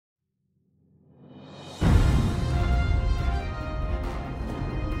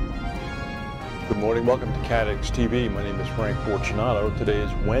morning. Welcome to CATEX TV. My name is Frank Fortunato. Today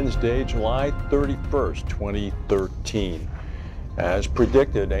is Wednesday, July 31st, 2013. As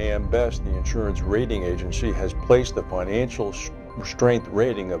predicted, AM Best, the insurance rating agency, has placed the financial strength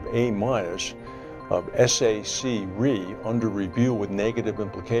rating of A- of SAC Re under review with negative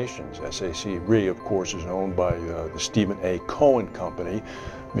implications. SAC Re, of course, is owned by the Stephen A. Cohen Company.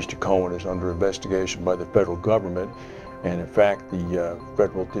 Mr. Cohen is under investigation by the federal government. And in fact, the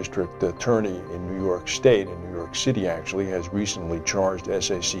federal district attorney in New York State, in New York City actually, has recently charged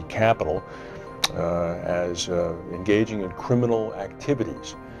SAC Capital as engaging in criminal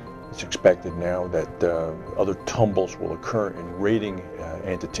activities. It's expected now that other tumbles will occur in rating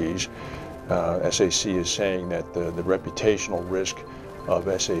entities. SAC is saying that the reputational risk of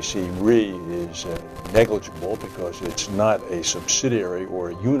SAC Re is negligible because it's not a subsidiary or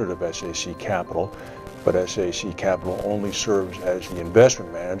a unit of SAC Capital, but SAC Capital only serves as the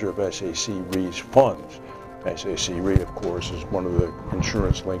investment manager of SAC Re's funds. SAC Re, of course, is one of the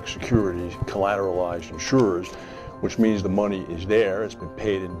insurance-linked securities collateralized insurers, which means the money is there, it's been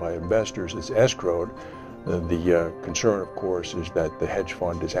paid in by investors, it's escrowed. The concern, of course, is that the hedge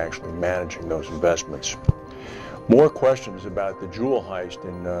fund is actually managing those investments. More questions about the jewel heist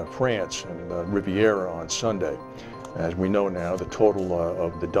in France and the Riviera on Sunday. As we know now, the total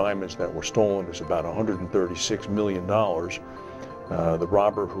of the diamonds that were stolen is about $136 million. The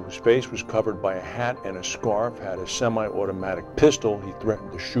robber, whose face was covered by a hat and a scarf, had a semi-automatic pistol. He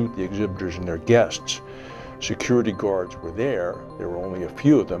threatened to shoot the exhibitors and their guests. Security guards were there. There were only a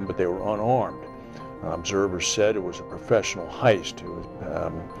few of them, but they were unarmed. Observers said it was a professional heist.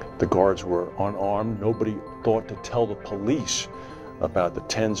 The guards were unarmed. Nobody thought to tell the police about the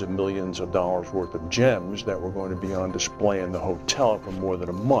tens of millions of dollars worth of gems that were going to be on display in the hotel for more than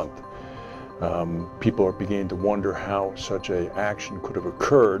a month. People are beginning to wonder how such an action could have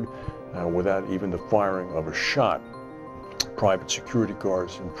occurred without even the firing of a shot. Private security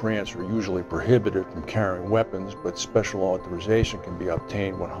guards in France are usually prohibited from carrying weapons, but special authorization can be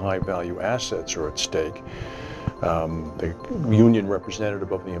obtained when high-value assets are at stake. The union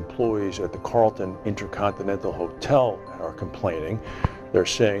representative of the employees at the Carlton Intercontinental Hotel are complaining. They're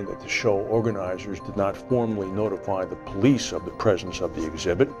saying that the show organizers did not formally notify the police of the presence of the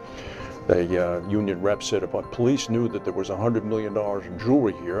exhibit. The union rep said, if police knew that there was $100 million in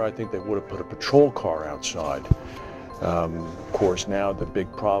jewelry here, I think they would have put a patrol car outside. Of course, now the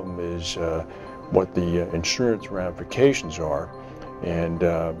big problem is what the insurance ramifications are, and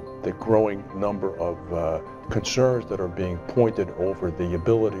the growing number of concerns that are being pointed over the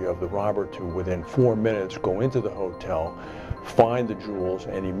ability of the robber to, within 4 minutes, go into the hotel, find the jewels,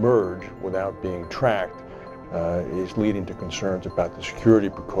 and emerge without being tracked is leading to concerns about the security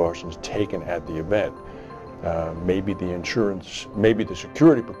precautions taken at the event. Maybe the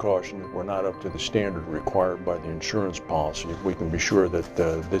security precautions were not up to the standard required by the insurance policy. We can be sure that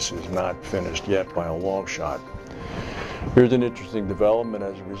this is not finished yet by a long shot. Here's an interesting development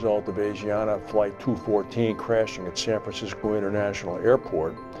as a result of Asiana Flight 214 crashing at San Francisco International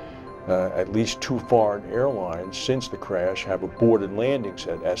Airport. At least 2 foreign airlines since the crash have aborted landings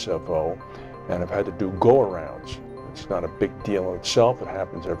at SFO and have had to do go-arounds. It's not a big deal in itself. It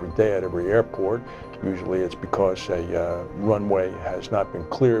happens every day at every airport. Usually it's because a runway has not been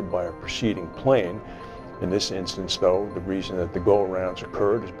cleared by a preceding plane. In this instance, though, the reason that the go-arounds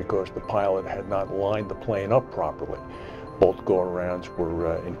occurred is because the pilot had not lined the plane up properly. Both go-arounds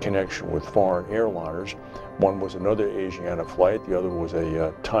were in connection with foreign airliners. One was another Asiana flight, the other was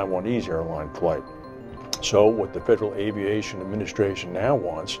a Taiwanese airline flight. So what the Federal Aviation Administration now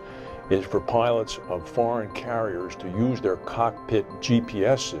wants is for pilots of foreign carriers to use their cockpit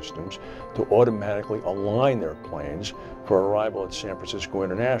GPS systems to automatically align their planes for arrival at San Francisco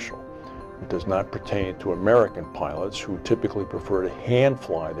International. It does not pertain to American pilots, who typically prefer to hand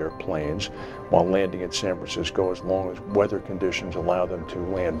fly their planes while landing at San Francisco as long as weather conditions allow them to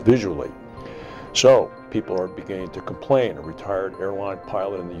land visually. So people are beginning to complain. A retired airline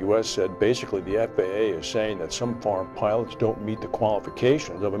pilot in the U.S. said basically the FAA is saying that some foreign pilots don't meet the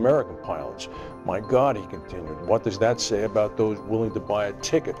qualifications of American pilots. My God, he continued, what does that say about those willing to buy a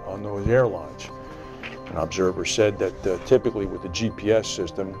ticket on those airlines? An observer said that typically with the GPS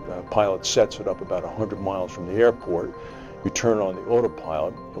system, a pilot sets it up about 100 miles from the airport. You turn on the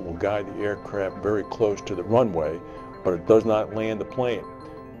autopilot, it will guide the aircraft very close to the runway, but it does not land the plane.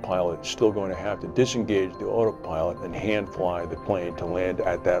 The pilot is still going to have to disengage the autopilot and hand fly the plane to land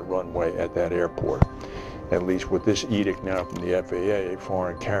at that runway at that airport. At least with this edict now from the FAA,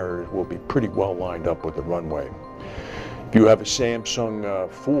 foreign carriers will be pretty well lined up with the runway. If you have a Samsung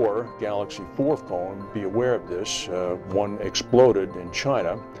Galaxy 4 phone, be aware of this. One exploded in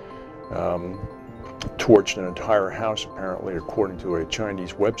China. torched an entire house, apparently, according to a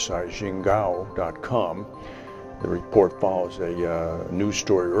Chinese website, Jingao.com. The report follows a news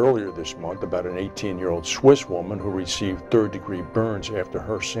story earlier this month about an 18-year-old Swiss woman who received third-degree burns after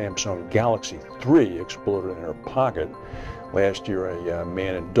her Samsung Galaxy 3 exploded in her pocket. Last year, a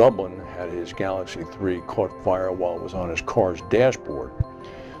man in Dublin had his Galaxy 3 caught fire while it was on his car's dashboard.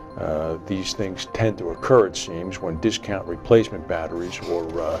 These things tend to occur, it seems, when discount replacement batteries or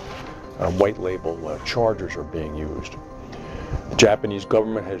white label chargers are being used. The Japanese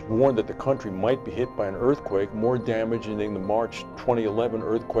government has warned that the country might be hit by an earthquake more damaging than the March 2011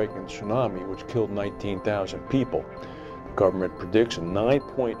 earthquake and tsunami, which killed 19,000 people. The government predicts a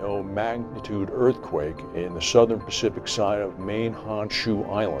 9.0 magnitude earthquake in the southern Pacific side of main Honshu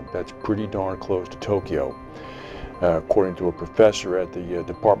Island. That's pretty darn close to Tokyo. According to a professor at the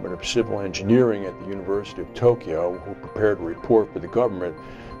Department of Civil Engineering at the University of Tokyo, who prepared a report for the government,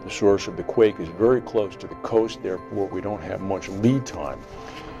 the source of the quake is very close to the coast, therefore we don't have much lead time.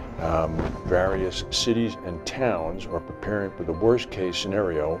 Various cities and towns are preparing for the worst case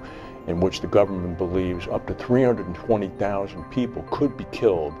scenario, in which the government believes up to 320,000 people could be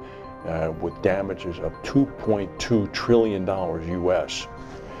killed with damages of $2.2 trillion US.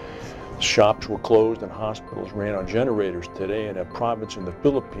 Shops were closed and hospitals ran on generators today in a province in the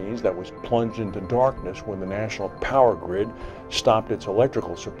Philippines that was plunged into darkness when the national power grid stopped its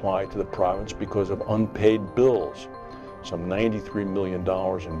electrical supply to the province because of unpaid bills. Some $93 million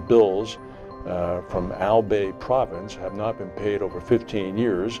in bills from Albay province have not been paid over 15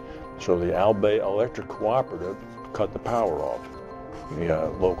 years, so the Albay Electric Cooperative cut the power off. The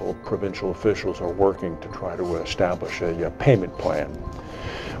local provincial officials are working to try to establish a payment plan.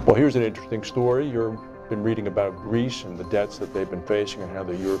 Well, here's an interesting story. You've been reading about Greece and the debts that they've been facing and how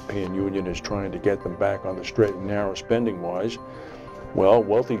the European Union is trying to get them back on the straight and narrow spending-wise. Well,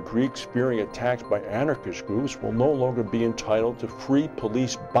 wealthy Greeks fearing attacks by anarchist groups will no longer be entitled to free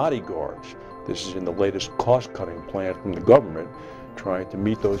police bodyguards. This is in the latest cost-cutting plan from the government, trying to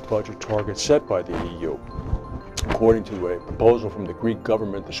meet those budget targets set by the EU. According to a proposal from the Greek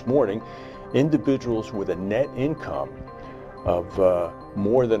government this morning, individuals with a net income of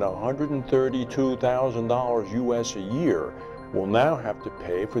more than $132,000 US a year will now have to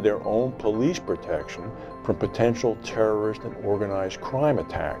pay for their own police protection from potential terrorist and organized crime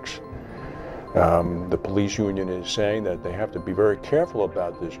attacks. The police union is saying that they have to be very careful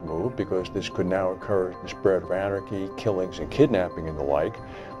about this move because this could now encourage the spread of anarchy, killings, and kidnapping and the like.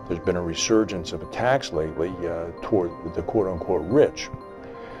 There's been a resurgence of attacks lately toward the quote-unquote rich.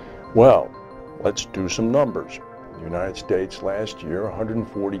 Well, let's do some numbers. In the United States last year,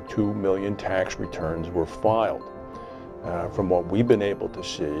 142 million tax returns were filed. From what we've been able to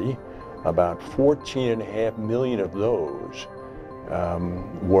see, about 14.5 million of those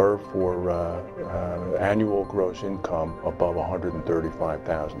were for annual gross income above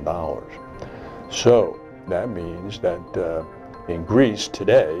 $135,000. So that means that in Greece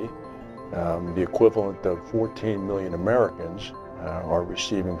today, the equivalent of 14 million Americans are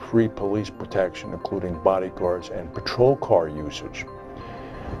receiving free police protection, including bodyguards and patrol car usage.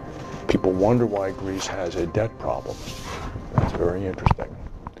 People wonder why Greece has a debt problem. That's very interesting.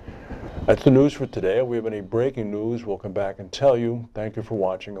 That's the news for today. If we have any breaking news, we'll come back and tell you. Thank you for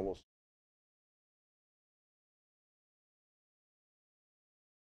watching, and we'll